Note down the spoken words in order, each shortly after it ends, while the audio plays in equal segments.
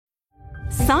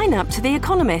Sign up to The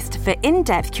Economist for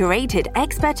in-depth curated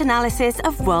expert analysis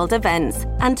of world events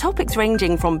and topics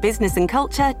ranging from business and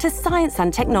culture to science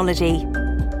and technology.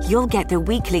 You'll get the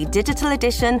weekly digital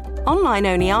edition,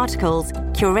 online-only articles,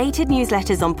 curated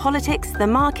newsletters on politics, the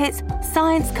markets,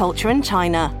 science, culture and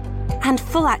China, and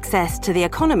full access to The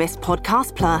Economist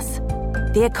Podcast Plus.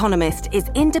 The Economist is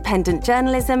independent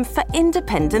journalism for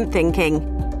independent thinking.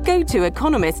 Go to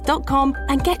economist.com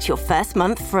and get your first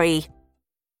month free.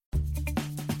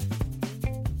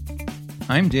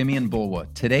 I'm Damian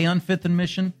Bulwa. Today on Fifth and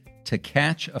Mission, to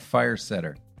catch a fire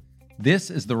setter. This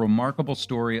is the remarkable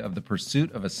story of the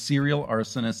pursuit of a serial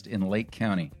arsonist in Lake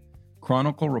County.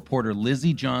 Chronicle reporter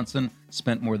Lizzie Johnson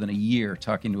spent more than a year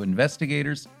talking to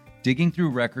investigators, digging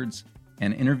through records,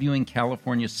 and interviewing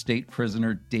California state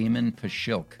prisoner Damon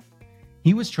Pashilk.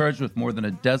 He was charged with more than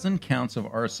a dozen counts of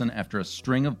arson after a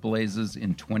string of blazes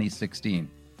in 2016.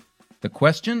 The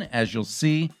question, as you'll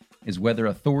see, is whether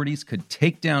authorities could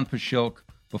take down Pashilk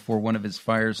before one of his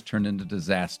fires turned into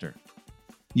disaster.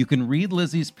 You can read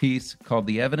Lizzie's piece called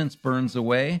The Evidence Burns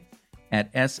Away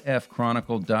at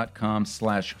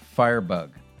sfchronicle.com/firebug.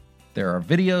 There are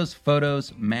videos,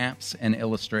 photos, maps, and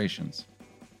illustrations.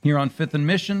 Here on Fifth and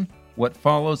Mission, what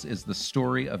follows is the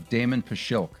story of Damon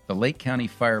Pashilk, the Lake County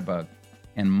firebug,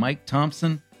 and Mike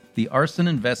Thompson, the arson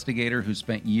investigator who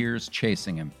spent years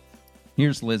chasing him.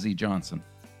 Here's Lizzie Johnson.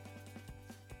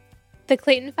 The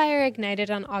Clayton Fire ignited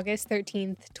on August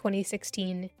 13,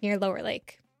 2016, near Lower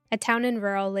Lake, a town in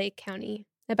rural Lake County,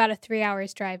 about a 3-hour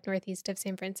drive northeast of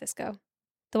San Francisco.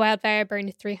 The wildfire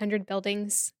burned 300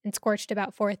 buildings and scorched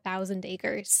about 4,000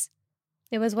 acres.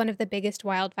 It was one of the biggest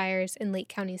wildfires in Lake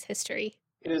County's history.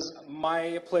 It is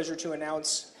my pleasure to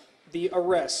announce the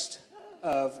arrest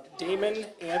of Damon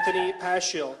Anthony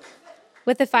Pashilk.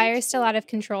 With the fire still out of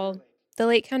control, the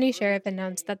Lake County Sheriff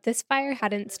announced that this fire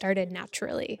hadn't started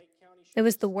naturally. It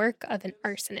was the work of an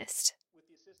arsonist.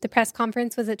 The press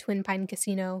conference was at Twin Pine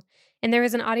Casino, and there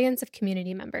was an audience of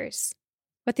community members.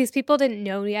 What these people didn't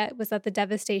know yet was that the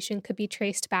devastation could be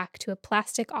traced back to a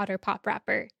plastic Otter Pop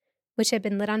wrapper, which had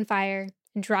been lit on fire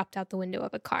and dropped out the window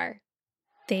of a car.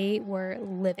 They were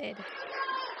livid.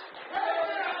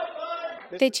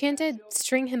 They chanted,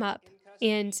 "String him up,"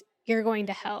 and "You're going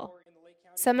to hell."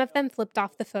 Some of them flipped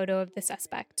off the photo of the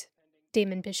suspect,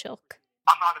 Damon Pashilk.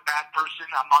 I'm not a bad person.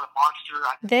 I'm not a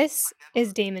monster. This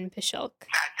is Damon Pashilk.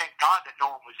 Thank God that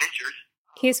no one was injured.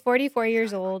 He is 44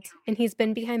 years old, and he's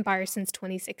been behind bars since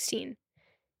 2016.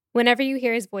 Whenever you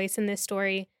hear his voice in this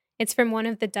story, it's from one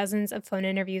of the dozens of phone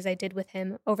interviews I did with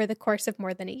him over the course of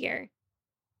more than a year.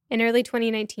 In early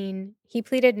 2019, he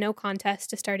pleaded no contest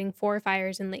to starting 4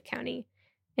 fires in Lake County,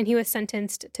 and he was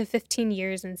sentenced to 15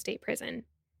 years in state prison.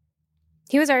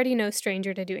 He was already no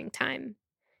stranger to doing time.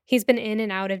 He's been in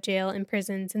and out of jail and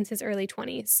prison since his early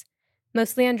 20s,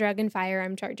 mostly on drug and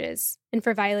firearm charges, and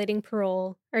for violating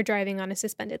parole or driving on a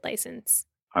suspended license.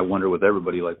 I wonder with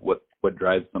everybody, like, what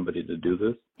drives somebody to do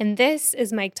this? And this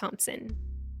is Mike Thompson.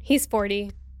 He's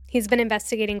 40. He's been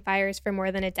investigating fires for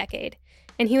more than a decade,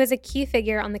 and he was a key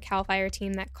figure on the CAL FIRE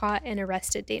team that caught and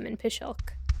arrested Damon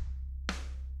Pashilk.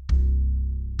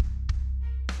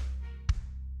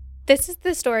 This is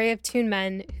the story of 2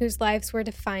 men whose lives were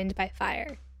defined by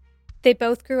fire. They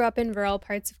both grew up in rural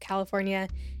parts of California,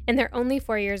 and they're only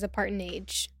 4 years apart in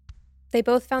age. They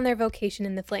both found their vocation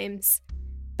in the flames,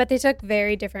 but they took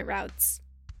very different routes,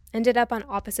 ended up on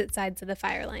opposite sides of the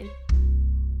fire line.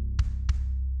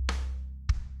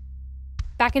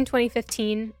 Back in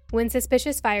 2015, when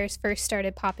suspicious fires first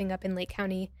started popping up in Lake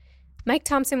County, Mike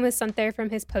Thompson was sent there from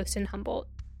his post in Humboldt.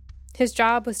 His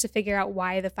job was to figure out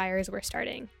why the fires were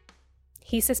starting.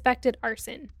 He suspected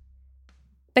arson.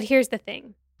 But here's the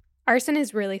thing. Arson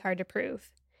is really hard to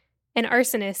prove. And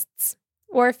arsonists,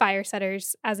 or fire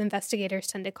setters, as investigators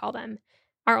tend to call them,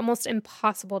 are almost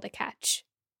impossible to catch.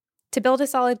 To build a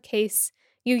solid case,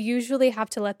 you usually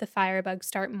have to let the firebug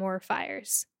start more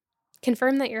fires.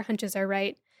 Confirm that your hunches are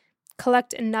right.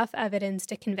 Collect enough evidence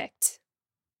to convict.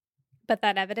 But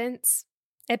that evidence,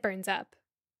 it burns up.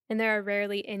 And there are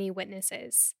rarely any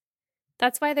witnesses.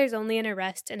 That's why there's only an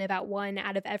arrest in about 1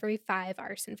 out of every 5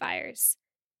 arson fires.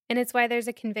 And it's why there's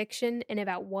a conviction in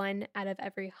about 1 out of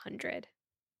every 100.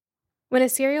 When a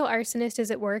serial arsonist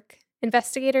is at work,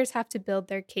 investigators have to build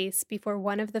their case before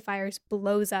one of the fires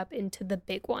blows up into the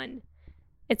big one.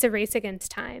 It's a race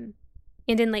against time.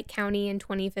 And in Lake County in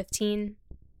 2015,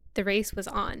 the race was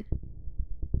on.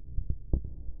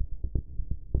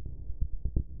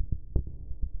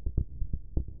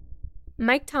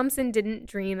 Mike Thompson didn't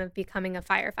dream of becoming a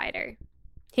firefighter.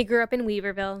 He grew up in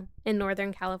Weaverville, in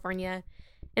Northern California,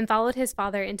 and followed his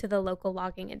father into the local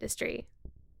logging industry.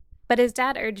 But his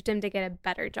dad urged him to get a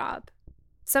better job.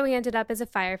 So he ended up as a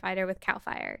firefighter with CAL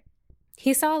FIRE.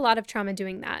 He saw a lot of trauma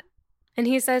doing that, and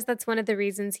he says that's one of the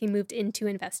reasons he moved into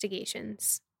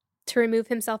investigations, to remove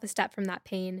himself a step from that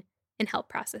pain and help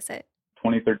process it.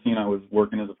 2013, I was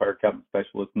working as a fire captain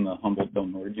specialist in the Humboldt Del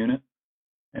Norte unit,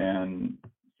 and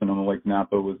Sonoma Lake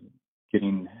Napa was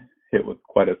getting hit with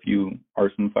quite a few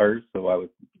arson fires, so I was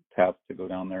tasked to go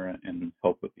down there and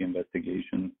help with the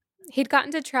investigation. He'd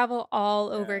gotten to travel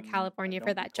all over California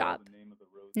for that job.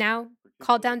 Now,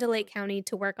 called down to Lake County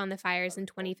to work on the fires in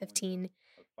 2015,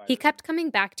 he kept coming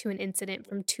back to an incident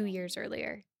from 2 years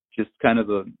earlier. Just kind of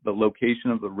the location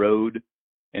of the road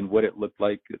and what it looked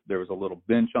like. There was a little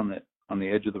bench on the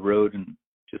edge of the road, and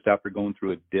just after going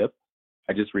through a dip,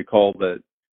 I just recall that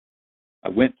I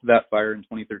went to that fire in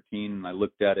 2013 and I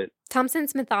looked at it.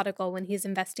 Thompson's methodical when he's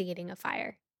investigating a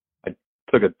fire. I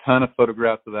took a ton of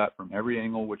photographs of that from every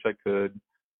angle which I could,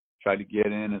 tried to get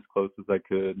in as close as I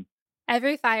could.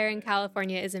 Every fire in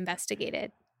California is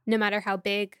investigated, no matter how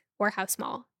big or how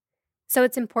small. So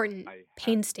it's important,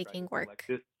 painstaking work.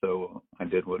 So I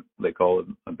did what they call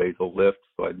a basal lift.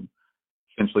 So I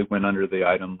essentially went under the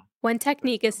item. One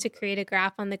technique is to create a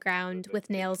graph on the ground with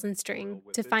nails and string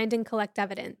to find and collect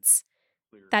evidence.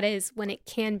 That is, when it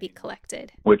can be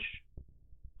collected. Which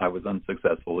I was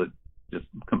unsuccessful. It just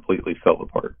completely fell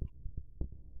apart.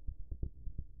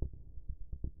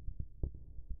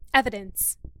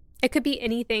 Evidence. It could be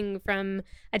anything from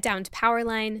a downed power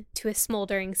line to a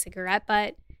smoldering cigarette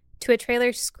butt to a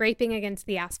trailer scraping against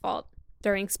the asphalt,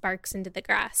 throwing sparks into the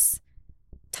grass.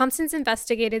 Thompson's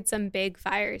investigated some big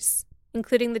fires,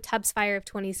 including the Tubbs Fire of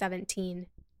 2017,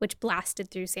 which blasted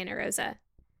through Santa Rosa.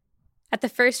 At the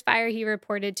first fire he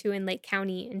reported to in Lake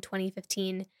County in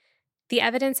 2015, the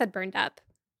evidence had burned up.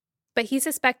 But he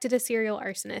suspected a serial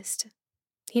arsonist.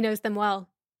 He knows them well.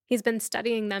 He's been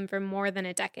studying them for more than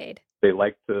a decade. They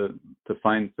like to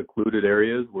find secluded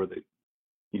areas where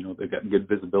they've got good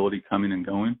visibility coming and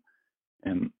going.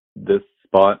 And this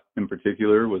spot in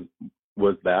particular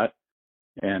was that.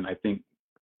 And I think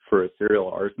for a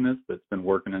serial arsonist that's been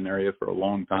working in an area for a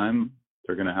long time,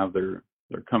 they're going to have their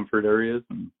comfort areas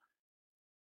and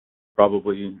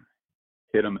probably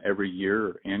hit them every year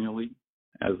or annually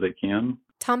as they can.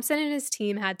 Thompson and his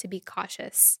team had to be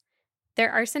cautious.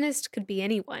 Their arsonist could be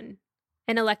anyone,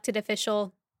 an elected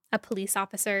official, a police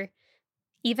officer,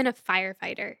 even a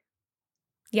firefighter.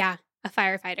 Yeah, a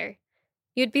firefighter.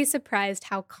 You'd be surprised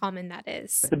how common that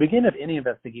is. At the beginning of any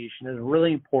investigation, it's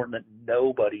really important that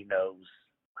nobody knows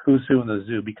who's who in the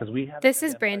zoo because we have... This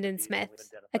is Brandon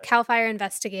Smith, a CAL FIRE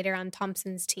investigator on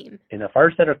Thompson's team. And a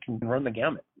fire setter can run the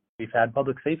gamut. We've had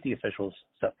public safety officials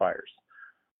set fires.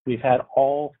 We've had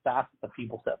all facets of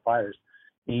people set fires.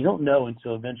 And you don't know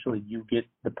until eventually you get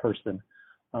the person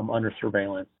under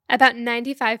surveillance. About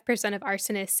 95% of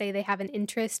arsonists say they have an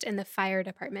interest in the fire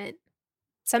department.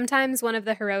 Sometimes one of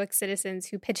the heroic citizens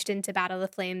who pitched in to battle the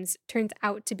flames turns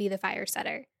out to be the fire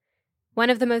setter. One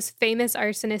of the most famous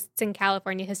arsonists in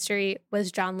California history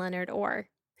was John Leonard Orr,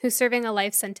 who's serving a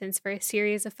life sentence for a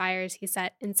series of fires he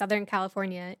set in Southern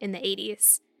California in the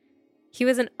 80s. He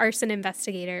was an arson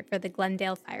investigator for the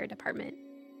Glendale Fire Department.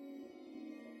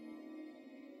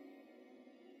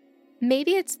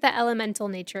 Maybe it's the elemental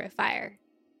nature of fire,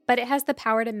 but it has the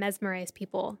power to mesmerize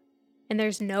people, and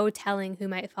there's no telling who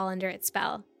might fall under its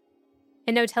spell,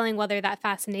 and no telling whether that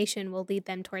fascination will lead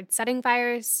them towards setting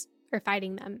fires or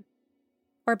fighting them,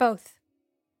 or both.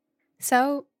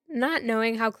 So, not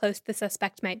knowing how close the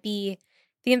suspect might be,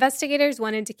 the investigators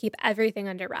wanted to keep everything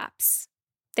under wraps.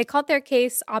 They called their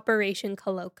case Operation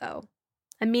Coloco,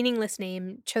 a meaningless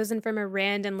name chosen from a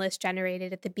random list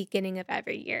generated at the beginning of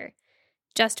every year,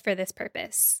 just for this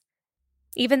purpose.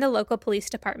 Even the local police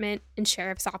department and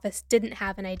sheriff's office didn't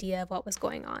have an idea of what was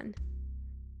going on.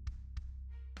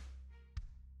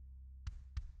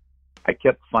 I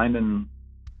kept finding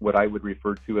what I would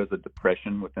refer to as a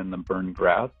depression within the burned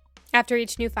grass. After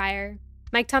each new fire,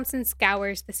 Mike Thompson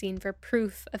scours the scene for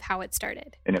proof of how it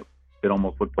started. And it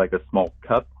almost looked like a small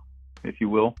cup, if you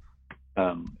will.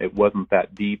 It wasn't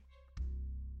that deep.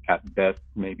 At best,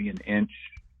 maybe an inch,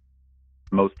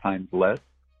 most times less.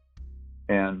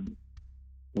 And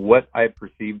what I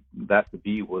perceived that to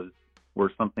be was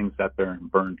where something sat there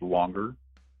and burned longer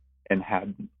and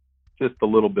had just a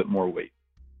little bit more weight.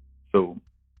 So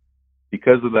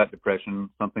because of that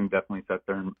depression, something definitely sat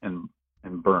there and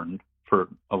burned for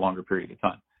a longer period of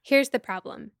time. Here's the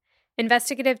problem.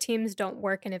 Investigative teams don't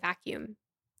work in a vacuum.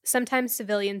 Sometimes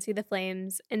civilians see the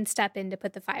flames and step in to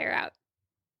put the fire out.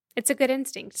 It's a good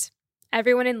instinct.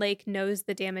 Everyone in Lake knows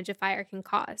the damage a fire can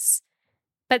cause.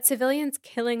 But civilians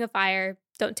killing a fire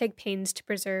don't take pains to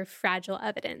preserve fragile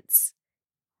evidence.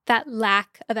 That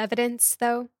lack of evidence,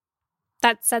 though,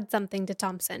 that said something to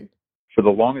Thompson. For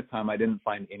the longest time, I didn't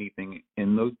find anything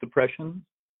in those depressions.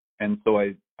 And so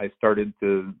I started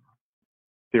to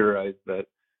theorize that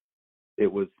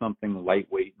it was something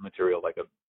lightweight material, like a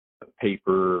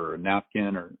paper or a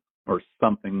napkin or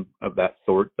something of that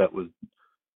sort that was,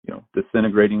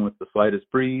 disintegrating with the slightest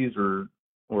breeze or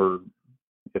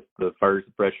if the fire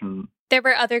suppression. There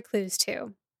were other clues,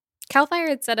 too. CAL FIRE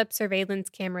had set up surveillance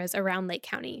cameras around Lake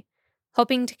County,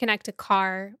 hoping to connect a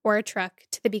car or a truck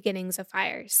to the beginnings of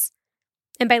fires.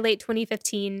 And by late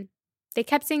 2015, they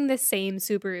kept seeing this same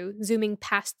Subaru zooming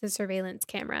past the surveillance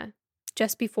camera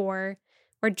just before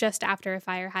or just after a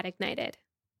fire had ignited.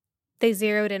 They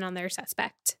zeroed in on their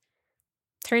suspect.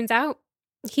 Turns out,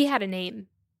 he had a name.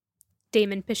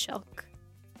 Damon Pashilk.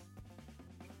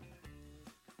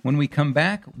 When we come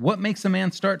back, what makes a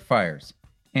man start fires?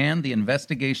 And the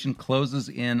investigation closes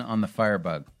in on the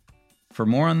firebug. For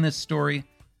more on this story,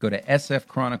 go to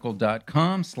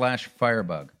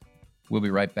sfchronicle.com/firebug. We'll be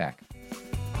right back.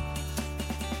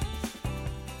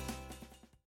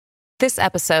 This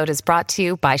episode is brought to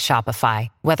you by Shopify.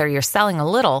 Whether you're selling a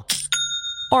little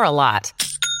or a lot,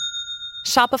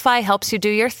 Shopify helps you do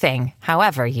your thing,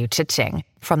 however you cha-ching.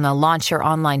 From the launch your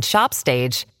online shop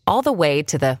stage, all the way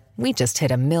to the we just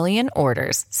hit 1 million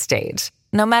orders stage.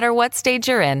 No matter what stage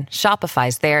you're in,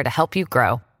 Shopify's there to help you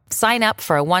grow. Sign up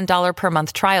for a $1 per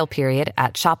month trial period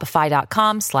at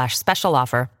shopify.com/special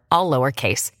offer, all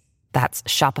lowercase. That's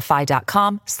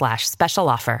shopify.com/special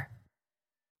offer.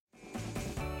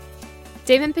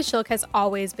 Damon Pashilk has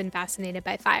always been fascinated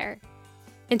by fire.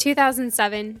 In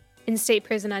 2007, in state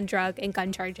prison on drug and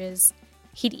gun charges,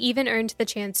 he'd even earned the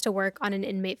chance to work on an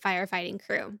inmate firefighting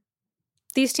crew.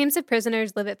 These teams of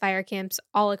prisoners live at fire camps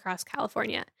all across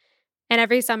California, and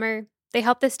every summer, they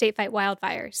help the state fight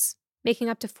wildfires, making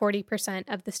up to 40%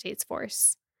 of the state's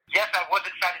force. Yes, I was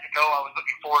excited to go. I was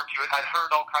looking forward to it. I'd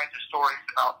heard all kinds of stories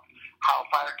about how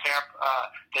fire camp,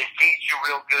 they feed you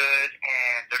real good,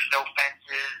 and there's no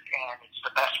fences, and it's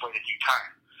the best way to do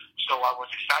time. So I was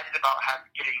excited about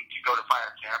getting to go to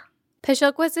fire camp.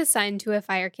 Pashilk was assigned to a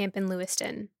fire camp in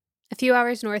Lewiston, a few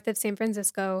hours north of San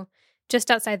Francisco, just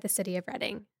outside the city of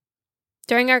Redding.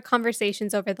 During our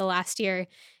conversations over the last year,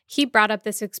 he brought up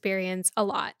this experience a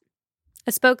lot.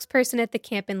 A spokesperson at the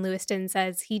camp in Lewiston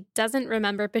says he doesn't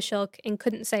remember Pashilk and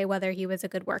couldn't say whether he was a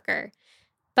good worker.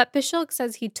 But Pashilk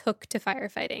says he took to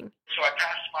firefighting. So I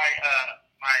passed my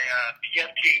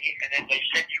PFT, and then they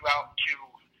send you out to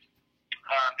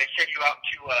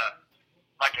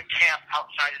like a camp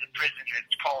outside of the prison.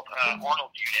 It's called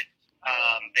Arnold Unit.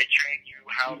 They train you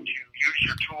how to use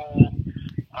your tool.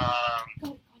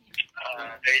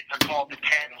 They're called the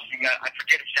tens. I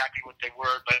forget exactly what they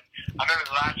were, but I remember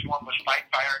the last one was fight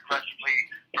fire aggressively,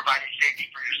 providing safety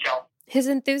for yourself. His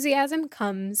enthusiasm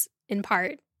comes, in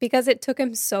part, because it took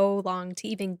him so long to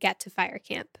even get to fire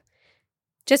camp.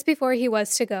 Just before he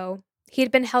was to go,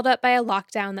 he'd been held up by a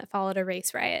lockdown that followed a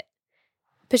race riot.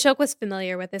 Pashilk was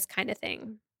familiar with this kind of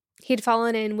thing. He'd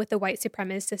fallen in with the white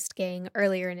supremacist gang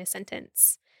earlier in his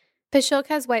sentence. Pashilk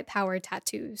has white power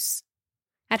tattoos.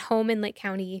 At home in Lake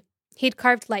County, he'd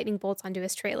carved lightning bolts onto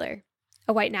his trailer,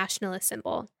 a white nationalist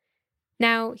symbol.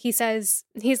 Now, he says,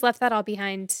 he's left that all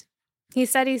behind. He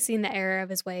said he's seen the error of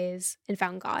his ways and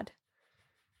found God.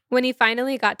 When he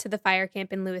finally got to the fire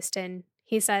camp in Lewiston,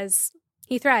 he says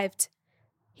he thrived.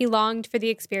 He longed for the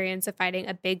experience of fighting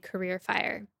a big career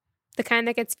fire, the kind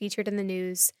that gets featured in the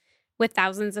news, with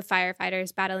thousands of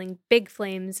firefighters battling big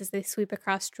flames as they sweep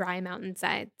across dry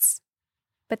mountainsides.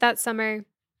 But that summer,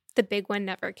 the big one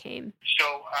never came.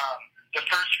 So the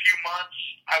first few months,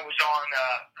 I was on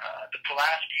the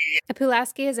Pulaski. A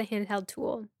Pulaski is a handheld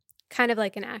tool, kind of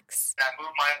like an axe. I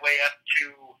moved my way up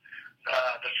to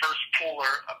the first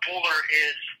puller. A puller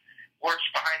works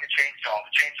behind the chainsaw.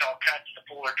 The chainsaw cuts, the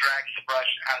puller drags the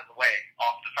brush out of the way,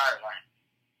 off the fire line.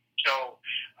 So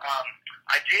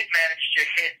I did manage to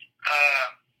hit,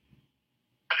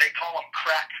 they call them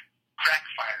crack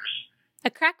fires.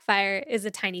 A crack fire is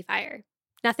a tiny fire.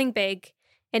 Nothing big,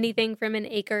 anything from an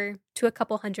acre to a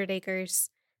couple hundred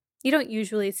acres. You don't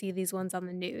usually see these ones on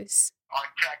the news. On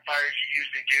crack fires, you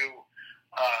usually do,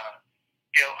 a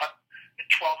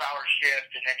 12-hour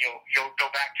shift, and then you'll go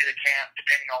back to the camp,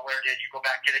 depending on where it is. You go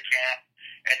back to the camp,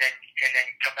 and then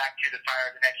come back to the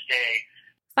fire the next day.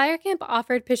 Fire camp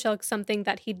offered Pashilk something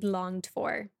that he'd longed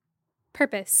for.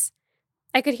 Purpose.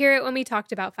 I could hear it when we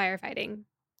talked about firefighting.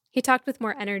 He talked with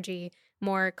more energy,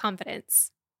 more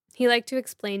confidence. He liked to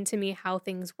explain to me how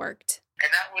things worked.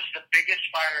 And that was the biggest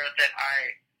fire that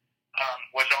I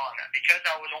was on. Because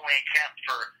I was only in camp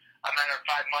for a matter of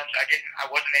 5 months, I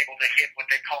wasn't able to hit what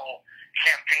they call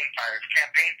campaign fires.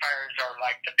 Campaign fires are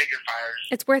like the bigger fires.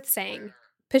 It's worth saying,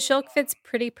 Pashilk fits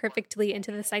pretty perfectly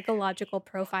into the psychological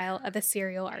profile of a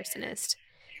serial arsonist.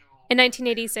 In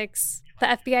 1986, the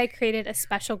FBI created a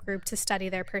special group to study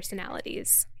their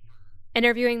personalities.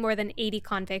 Interviewing more than 80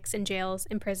 convicts in jails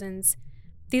and prisons,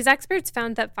 these experts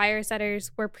found that fire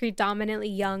setters were predominantly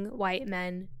young white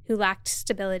men who lacked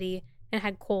stability and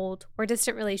had cold or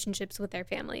distant relationships with their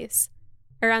families.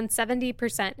 Around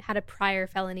 70% had a prior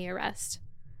felony arrest.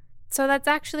 So that's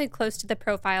actually close to the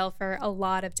profile for a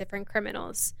lot of different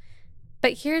criminals.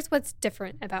 But here's what's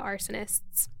different about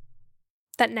arsonists.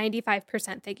 That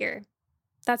 95% figure.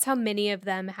 That's how many of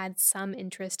them had some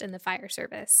interest in the fire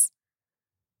service.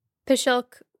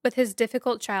 Pashilk, with his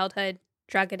difficult childhood,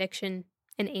 drug addiction,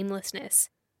 and aimlessness,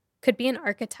 could be an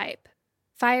archetype.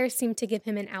 Fire seemed to give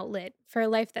him an outlet for a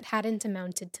life that hadn't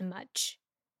amounted to much.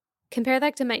 Compare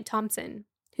that to Mike Thompson,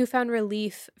 who found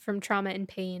relief from trauma and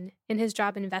pain in his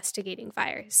job investigating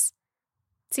fires.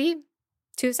 See?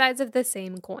 Two sides of the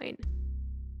same coin.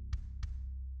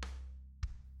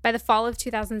 By the fall of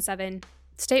 2007,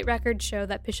 state records show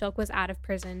that Pashilk was out of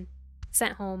prison,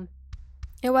 sent home.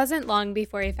 It wasn't long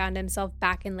before he found himself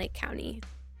back in Lake County.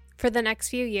 For the next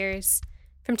few years,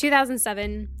 from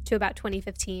 2007 to about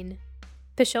 2015,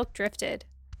 Pashilk drifted,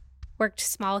 worked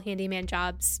small handyman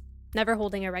jobs, never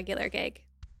holding a regular gig,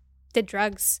 did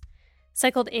drugs,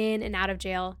 cycled in and out of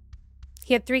jail.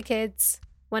 He had 3 kids.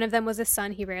 One of them was a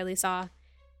son he rarely saw,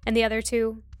 and the other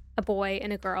 2, a boy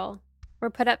and a girl, were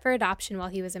put up for adoption while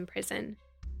he was in prison.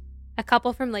 A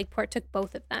couple from Lakeport took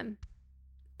both of them.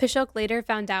 Pashilk later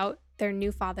found out their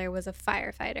new father was a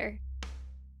firefighter.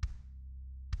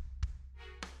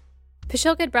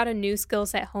 Pashilk had brought a new skill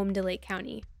set home to Lake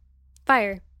County: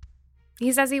 fire.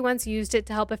 He says he once used it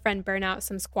to help a friend burn out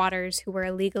some squatters who were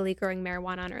illegally growing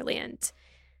marijuana on her land.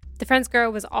 The friend's grow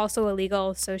was also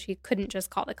illegal, so she couldn't just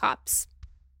call the cops.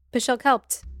 Pashilk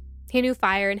helped. He knew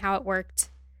fire and how it worked.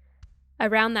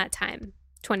 Around that time,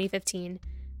 2015,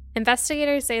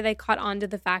 investigators say they caught on to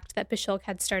the fact that Pashilk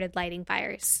had started lighting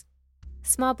fires.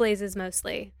 Small blazes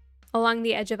mostly, along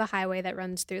the edge of a highway that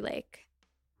runs through Lake.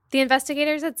 The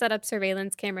investigators had set up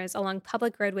surveillance cameras along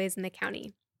public roadways in the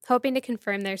county, hoping to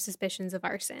confirm their suspicions of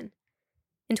arson.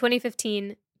 In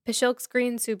 2015, Pashilk's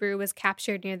green Subaru was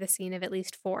captured near the scene of at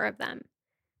least 4 of them.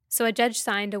 So a judge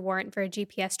signed a warrant for a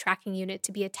GPS tracking unit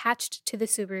to be attached to the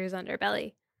Subaru's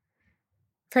underbelly.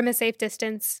 From a safe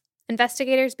distance,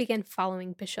 investigators began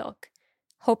following Pashilk,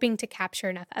 hoping to capture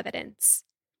enough evidence.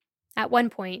 At one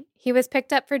point, he was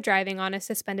picked up for driving on a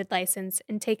suspended license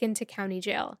and taken to county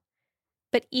jail.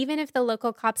 But even if the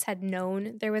local cops had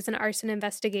known there was an arson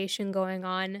investigation going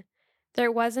on,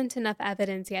 there wasn't enough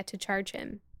evidence yet to charge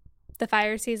him. The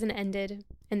fire season ended,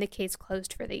 and the case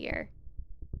closed for the year.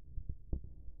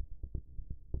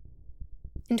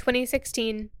 In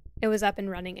 2016, it was up and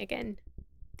running again.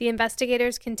 The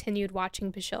investigators continued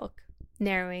watching Pashilk,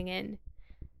 narrowing in.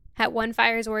 At one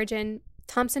fire's origin,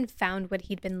 Thompson found what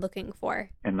he'd been looking for.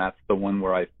 And that's the one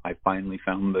where I finally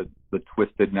found the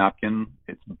twisted napkin.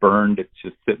 It's burned. It's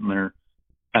just sitting there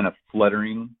kind of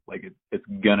fluttering like it's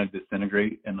going to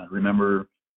disintegrate. And I remember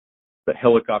the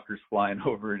helicopters flying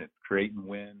over and it's creating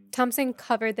wind. Thompson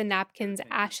covered the napkin's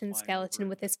ashen skeleton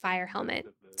with his fire helmet,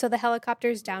 so the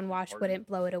helicopter's downwash wouldn't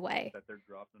blow it away.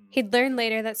 He'd learned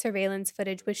later that surveillance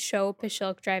footage would show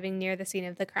Pashilk driving near the scene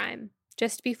of the crime,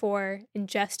 just before and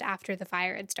just after the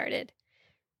fire had started.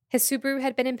 His Subaru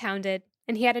had been impounded,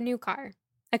 and he had a new car,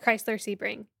 a Chrysler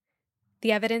Sebring.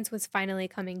 The evidence was finally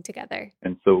coming together.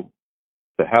 And so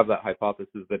to have that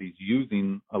hypothesis that he's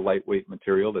using a lightweight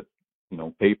material that's,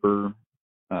 paper,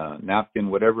 napkin,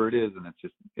 whatever it is, and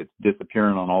it's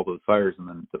disappearing on all those fires, and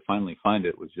then to finally find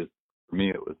it was just, for me,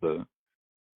 it was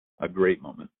a great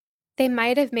moment. They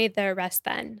might have made the arrest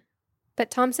then, but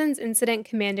Thompson's incident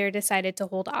commander decided to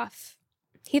hold off.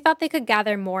 He thought they could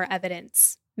gather more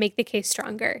evidence, make the case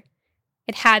stronger.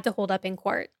 It had to hold up in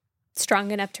court,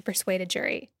 strong enough to persuade a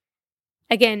jury.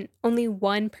 Again, only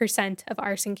 1% of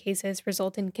arson cases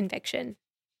result in conviction.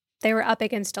 They were up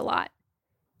against a lot.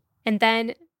 And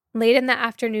then, late in the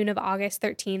afternoon of August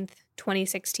 13th,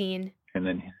 2016... And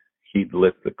then he'd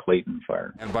lit the Clayton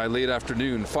fire. And by late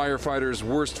afternoon, firefighters'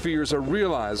 worst fears are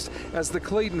realized as the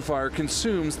Clayton fire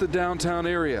consumes the downtown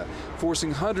area,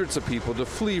 forcing hundreds of people to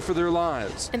flee for their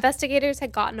lives. Investigators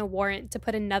had gotten a warrant to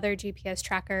put another GPS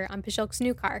tracker on Pashilk's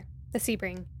new car, the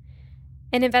Sebring.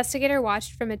 An investigator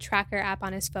watched from a tracker app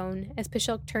on his phone as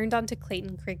Pashilk turned onto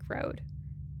Clayton Creek Road.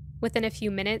 Within a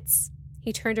few minutes,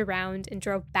 he turned around and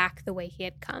drove back the way he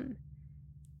had come.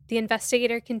 the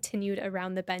investigator continued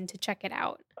around the bend to check it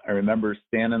out. I remember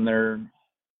standing there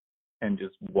and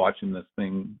just watching this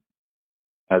thing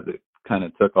as it kind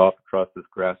of took off across this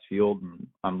grass field, and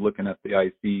I'm looking at the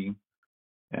IC,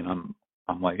 and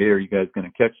I'm like, hey, are you guys going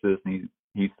to catch this? And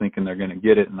he's thinking they're going to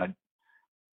get it, and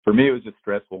for me, it was just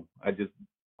stressful.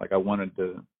 I wanted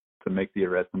to make the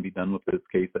arrest and be done with this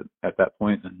case at that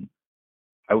point, and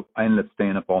I ended up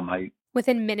staying up all night.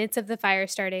 Within minutes of the fire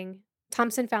starting,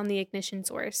 Thompson found the ignition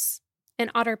source, an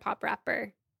Otter Pop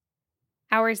wrapper.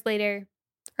 Hours later,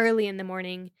 early in the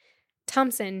morning,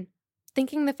 Thompson,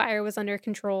 thinking the fire was under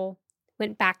control,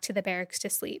 went back to the barracks to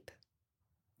sleep.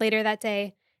 Later that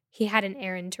day, he had an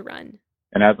errand to run.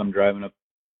 And as I'm driving up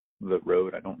the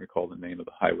road, I don't recall the name of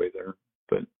the highway there,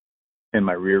 but in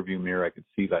my rearview mirror, I could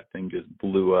see that thing just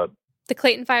blew up. The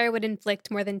Clayton fire would inflict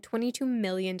more than $22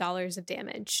 million of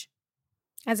damage.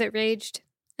 As it raged,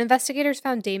 investigators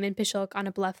found Damon Pashilk on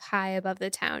a bluff high above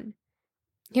the town.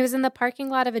 He was in the parking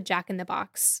lot of a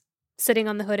Jack-in-the-Box, sitting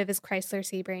on the hood of his Chrysler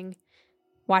Sebring,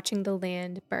 watching the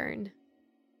land burn.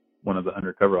 One of the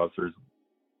undercover officers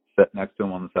sat next to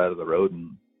him on the side of the road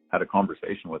and had a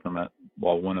conversation with him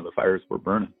while one of the fires were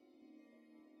burning.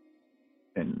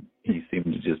 And he seemed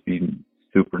to just be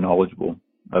super knowledgeable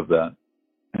of that.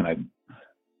 And I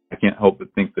can't help but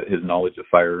think that his knowledge of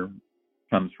fire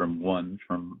comes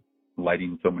from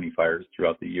lighting so many fires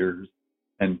throughout the years,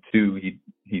 and two,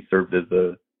 he served as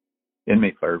a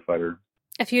inmate firefighter.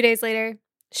 A few days later,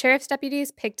 sheriff's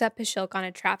deputies picked up Pashilk on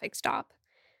a traffic stop.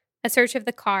 A search of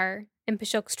the car and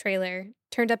Pashilk's trailer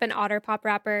turned up an Otter Pop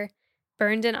wrapper,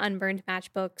 burned and unburned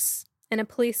matchbooks, and a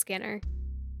police scanner.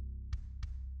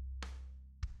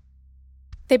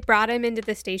 They brought him into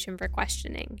the station for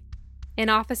questioning. An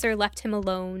officer left him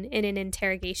alone in an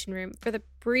interrogation room for the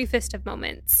briefest of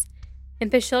moments,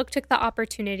 and Pashilk took the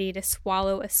opportunity to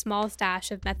swallow a small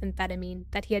stash of methamphetamine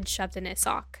that he had shoved in his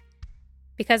sock.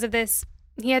 Because of this,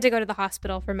 he had to go to the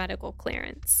hospital for medical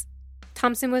clearance.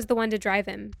 Thompson was the one to drive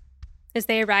him. As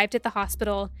they arrived at the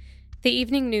hospital, the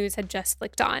evening news had just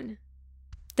flicked on.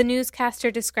 The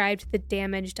newscaster described the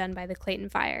damage done by the Clayton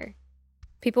fire.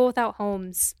 People without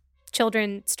homes,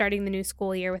 children starting the new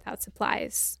school year without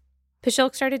supplies.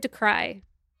 Pashilk started to cry,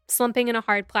 slumping in a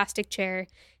hard plastic chair,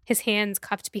 his hands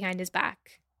cupped behind his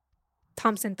back.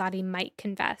 Thompson thought he might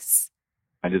confess.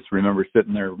 I just remember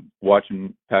sitting there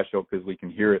watching Pashilk because we can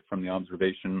hear it from the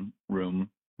observation room.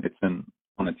 It's on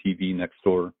a TV next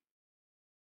door.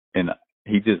 And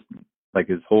he just, like,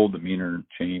 his whole demeanor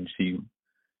changed.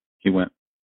 He went,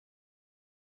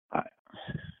 kind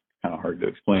of hard to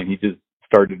explain. He just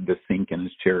started to sink in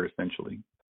his chair, essentially.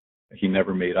 He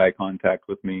never made eye contact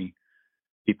with me.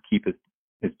 He'd keep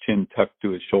his chin tucked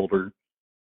to his shoulder.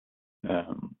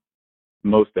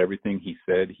 Most everything he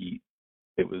said,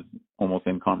 it was almost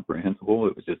incomprehensible.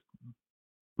 It was just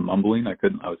mumbling. I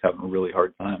was having a really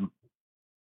hard time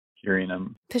hearing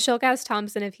him. Pashilk asked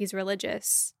Thompson if he's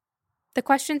religious. The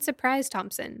question surprised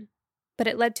Thompson, but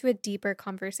it led to a deeper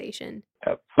conversation.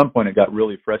 At some point, it got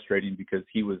really frustrating because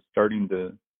he was starting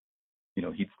to,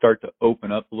 he'd start to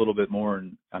open up a little bit more.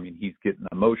 And I mean, he's getting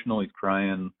emotional. He's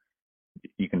crying.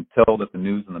 You can tell that the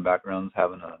news in the background's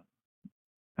having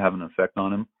an effect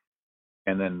on him.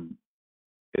 And then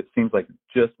it seems like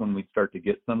just when we start to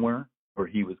get somewhere where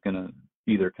he was going to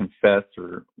either confess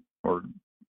or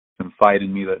confide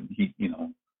in me that he,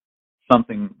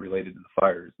 something related to the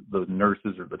fires, the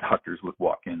nurses or the doctors would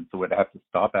walk in. So I'd have to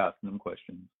stop asking him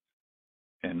questions.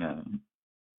 And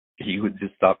he would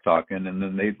just stop talking, and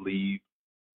then they'd leave.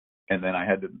 And then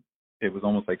it was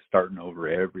almost like starting over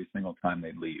every single time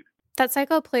they'd leave. That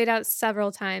cycle played out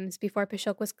several times before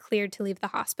Pashilk was cleared to leave the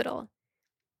hospital.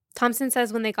 Thompson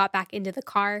says when they got back into the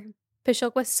car,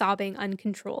 Pashilk was sobbing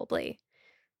uncontrollably.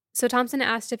 So Thompson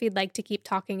asked if he'd like to keep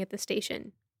talking at the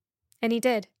station. And he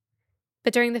did.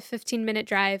 But during the 15-minute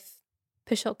drive,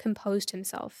 Pashilk composed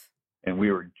himself. And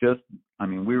we were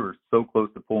so close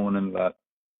to pulling into that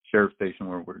sheriff's station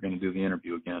where we're going to do the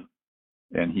interview again.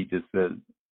 And he just said,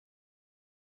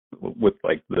 with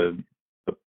like the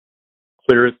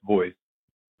clearest voice,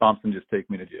 "Thompson, just take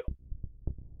me to jail."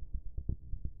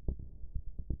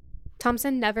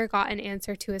 Thompson never got an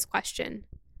answer to his question.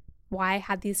 Why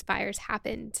had these fires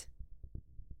happened?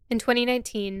 In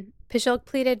 2019, Pashilk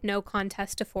pleaded no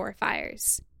contest to 4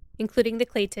 fires, including the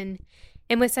Clayton,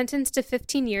 and was sentenced to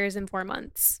 15 years and 4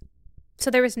 months. So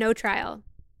there was no trial,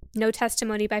 no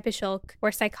testimony by Pashilk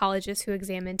or psychologists who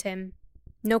examined him,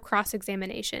 no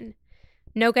cross-examination,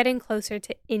 no getting closer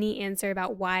to any answer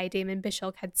about why Damon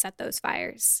Pashilk had set those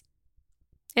fires.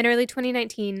 In early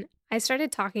 2019, I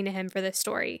started talking to him for this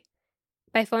story.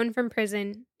 By phone from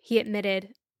prison, he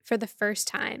admitted, for the first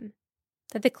time,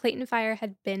 that the Clayton fire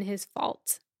had been his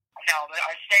fault. Now,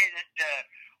 I say that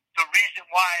the reason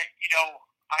why,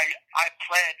 I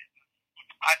pled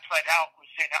out was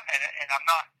saying, and I'm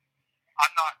not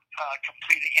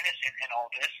completely innocent in all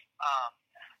this.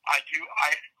 I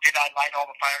light all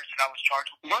the fires that I was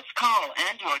charged with? This call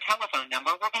and your telephone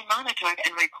number will be monitored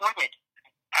and recorded.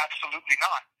 Absolutely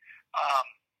not.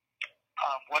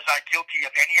 Was I guilty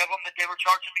of any of them that they were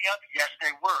charging me of? Yes,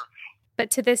 they were.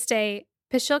 But to this day,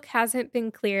 Pashilk hasn't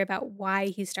been clear about why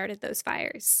he started those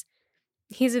fires.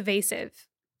 He's evasive.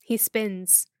 He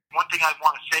spins. One thing I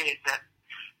want to say is that,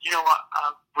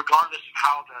 regardless of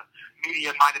how the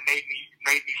media might have made me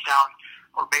sound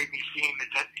or made me seem, is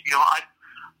that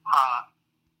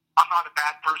I'm not a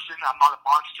bad person. I'm not a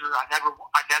monster. I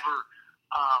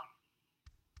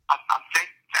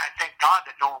thank God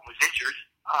that no one was injured,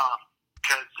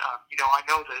 because I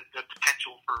know the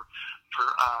potential for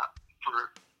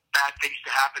bad things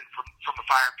to happen from a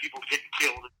fire and people getting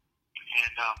killed.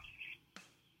 And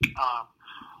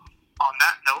on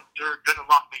that note, they're going to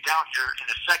lock me down here in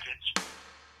a second.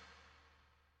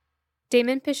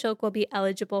 Damon Pashilk will be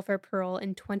eligible for parole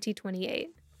in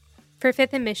 2028. For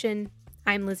Fifth and Mission,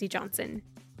 I'm Lizzie Johnson.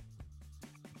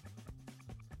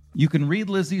 You can read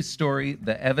Lizzie's story,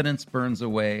 The Evidence Burns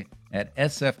Away, at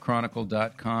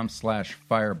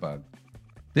sfchronicle.com/firebug.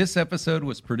 This episode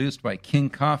was produced by King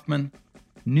Kaufman.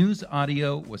 News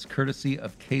audio was courtesy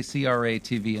of KCRA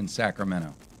TV in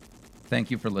Sacramento. Thank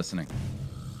you for listening.